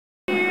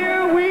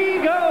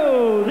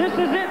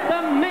this is it,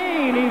 the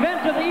main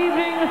event of the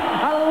evening,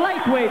 a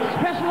lightweight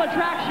special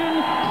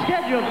attraction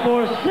scheduled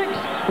for 6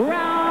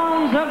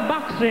 rounds of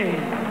boxing.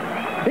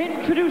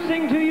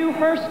 Introducing to you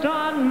first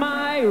on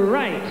my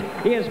right,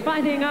 he is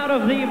fighting out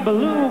of the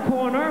blue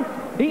corner.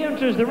 He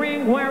enters the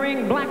ring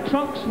wearing black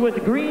trunks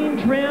with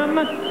green trim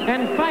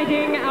and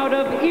fighting out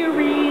of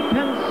Erie,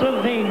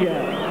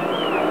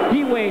 Pennsylvania.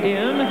 He weighed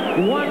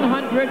in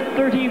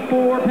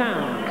 134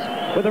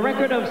 pounds. With a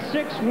record of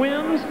 6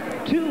 wins,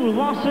 2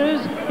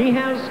 losses, he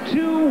has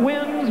 2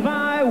 wins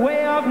by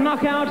way of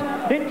knockout.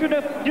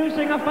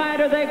 Introducing a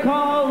fighter they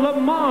call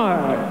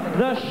Lamar,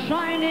 the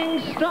Shining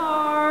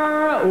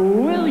Star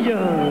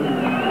Williams.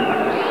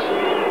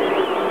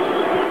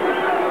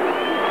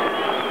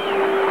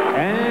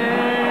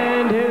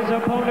 And his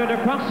opponent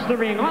across the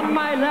ring on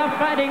my left,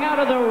 fighting out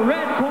of the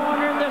red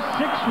corner in the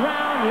 6th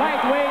round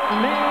lightweight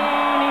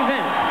main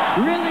event.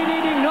 Really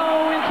needing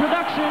no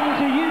introduction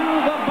to you,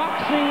 the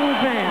boxing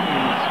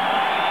fans.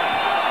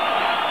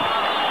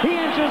 He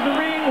enters the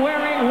ring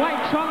wearing white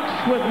trunks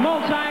with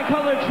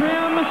multicolored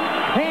trim,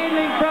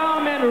 hailing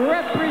from and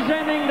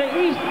representing the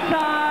east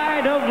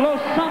side of Los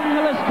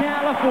Angeles,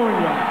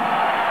 California.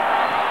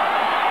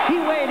 He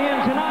weighed in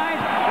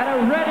tonight at a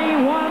ready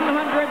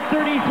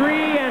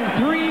 133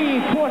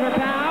 3/4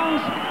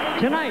 pounds.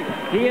 Tonight,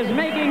 he is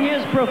making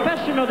his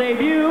professional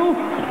debut,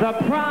 the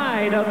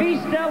pride of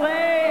East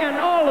LA and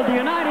all of the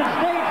United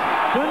States,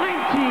 the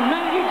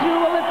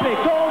 1992 Olympic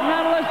gold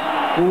medalist.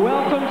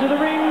 Welcome to the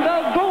ring,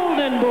 the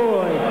Golden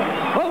Boy,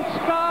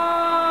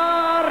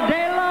 Oscar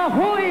de la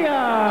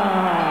Hoya.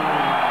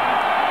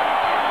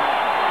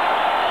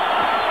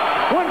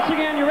 Once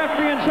again, your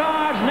referee in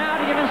charge, now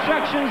to give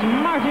instructions,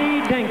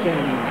 Marty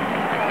Denkin.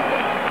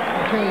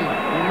 Okay,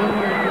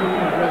 remember,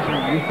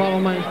 you follow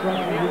my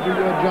instructions, you do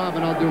your job,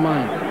 and I'll do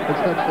mine.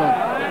 Let's touch left.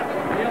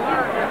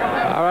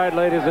 All right,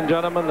 ladies and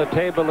gentlemen, the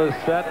table is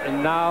set,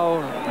 and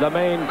now the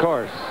main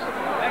course.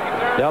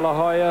 De La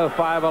Hoya,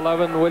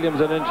 5'11",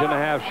 Williams an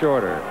 1.5 inches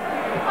shorter.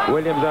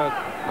 Williams a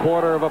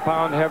 1/4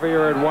 pound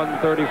heavier at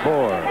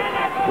 134.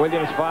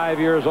 Williams 5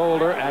 years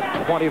older at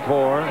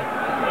 24,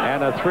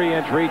 and a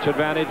 3-inch reach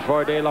advantage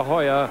for De La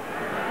Hoya,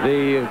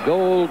 the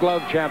Gold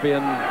Glove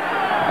champion,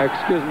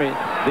 excuse me,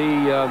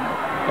 the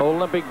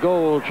Olympic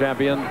gold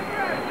champion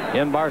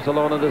in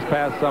Barcelona this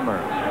past summer.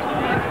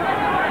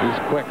 He's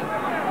quick.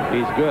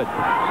 He's good.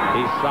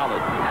 He's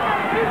solid.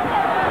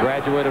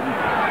 Graduated from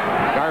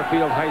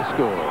Garfield High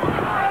School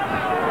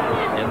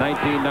in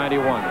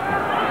 1991.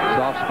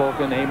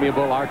 Soft-spoken,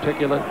 amiable,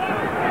 articulate.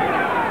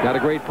 Got a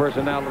great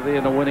personality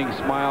and a winning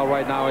smile.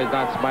 Right now he's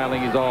not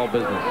smiling. He's all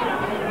business.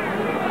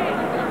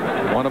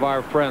 One of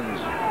our friends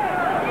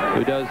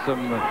who does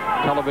some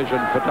television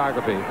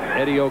photography,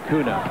 Eddie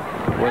Okuna,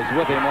 was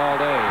with him all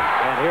day.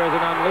 And here's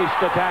an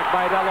unleashed attack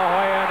by De La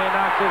Hoya, and he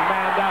knocks his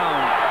man down.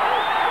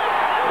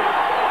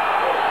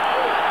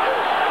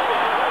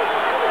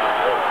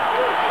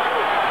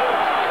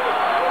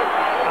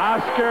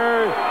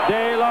 Oscar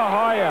de la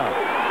Hoya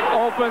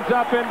opens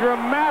up in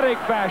dramatic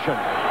fashion.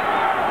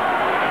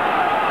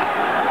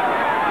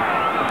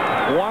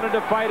 Wanted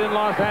to fight in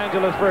Los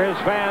Angeles for his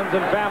fans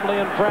and family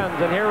and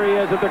friends, and here he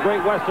is at the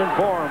Great Western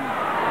Forum,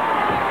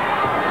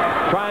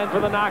 trying for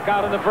the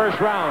knockout in the first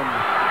round.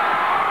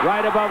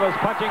 Right above us,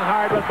 punching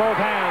hard with both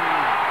hands.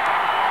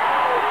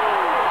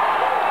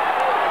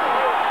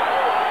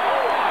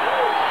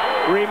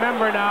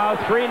 Remember now,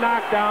 3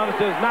 knockdowns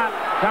does not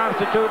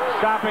constitute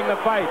stopping the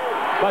fight.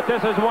 But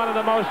this is one of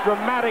the most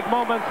dramatic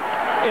moments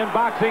in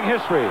boxing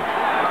history.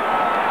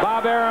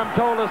 Bob Arum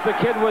told us the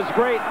kid was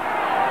great.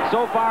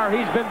 So far,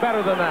 he's been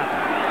better than that.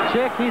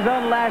 Chick, he's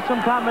unlatched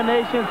some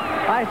combinations.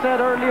 I said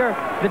earlier,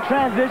 the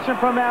transition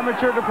from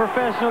amateur to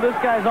professional, this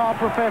guy's all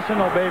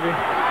professional, baby.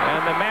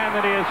 And the man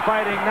that he is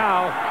fighting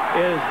now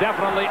is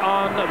definitely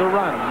on the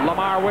run.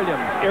 Lamar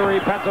Williams, Erie,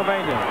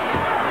 Pennsylvania.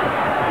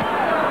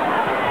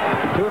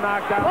 2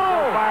 knockdowns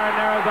so far, and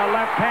there is a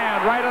left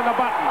hand right on the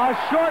button. A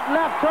short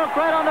left hook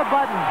right on the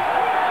button.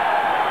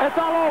 It's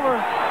all over.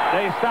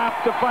 They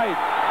stopped the fight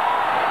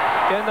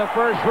in the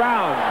first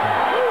round.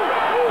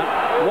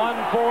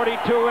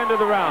 1:42 into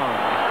the round.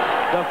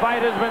 The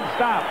fight has been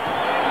stopped,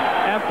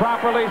 and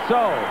properly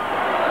so.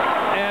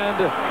 And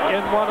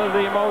in one of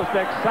the most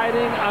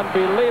exciting,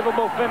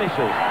 unbelievable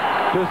finishes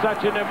to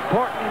such an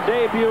important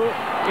debut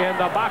in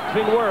the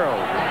boxing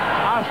world,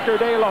 Oscar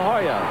de la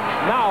Hoya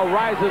now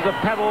rises a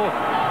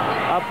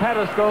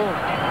pedestal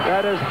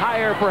that is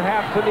higher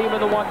perhaps than even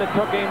the one that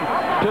took him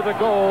to the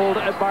gold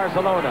at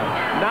Barcelona.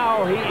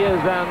 Now he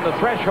is on the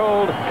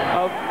threshold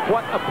of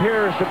what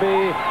appears to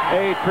be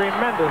a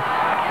tremendous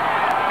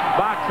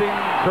boxing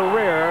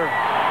career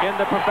in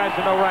the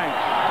professional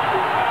ranks.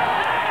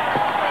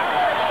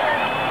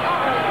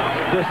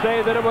 To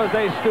say that it was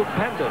a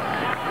stupendous,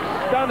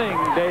 stunning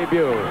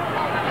debut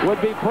would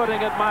be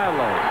putting it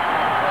mildly.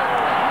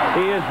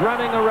 He is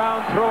running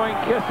around throwing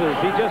kisses.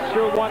 He just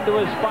threw one to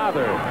his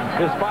father.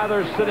 His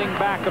father's sitting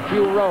back a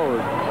few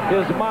rows.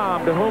 His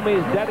mom, to whom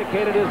he's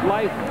dedicated his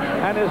life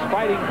and his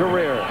fighting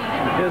career.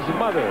 His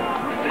mother,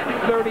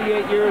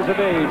 38 years of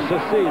age,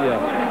 Cecilia,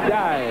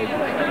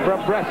 died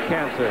from breast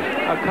cancer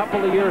a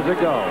couple of years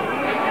ago.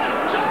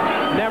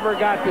 Never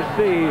got to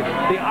see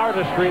the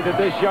artistry that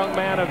this young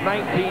man of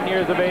 19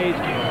 years of age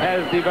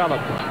has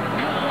developed.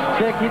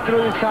 Chick, he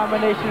threw his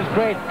combinations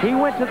great. He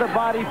went to the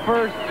body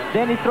first,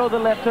 then he threw the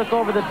left hook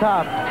over the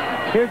top.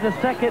 Here's the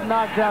second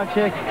knockdown,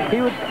 Chick.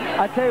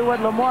 I tell you what,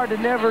 Lamar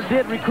never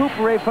did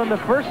recuperate from the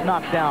first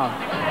knockdown.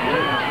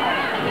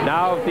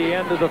 Now at the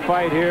end of the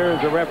fight here,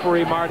 the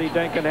referee Marty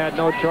Denkin had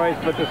no choice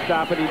but to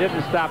stop it. He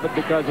didn't stop it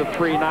because of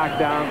free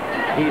knockdown.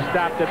 He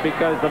stopped it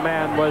because the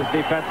man was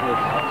defenseless.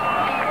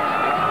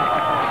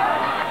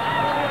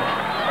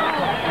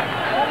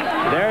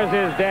 There's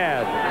his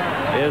dad,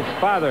 his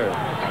father,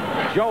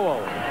 Joel.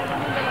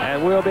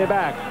 And we'll be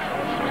back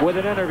with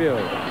an interview.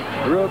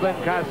 Ruben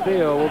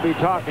Castillo will be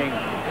talking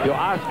to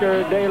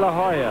Oscar De La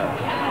Hoya,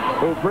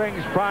 who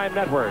brings Prime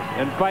Network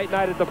and Fight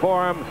Night at the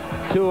Forum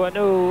to a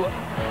new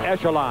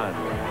echelon.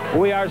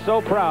 We are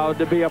so proud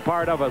to be a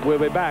part of it. We'll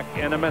be back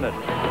in a minute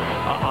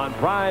on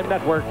Prime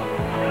Network,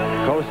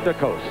 coast to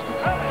coast.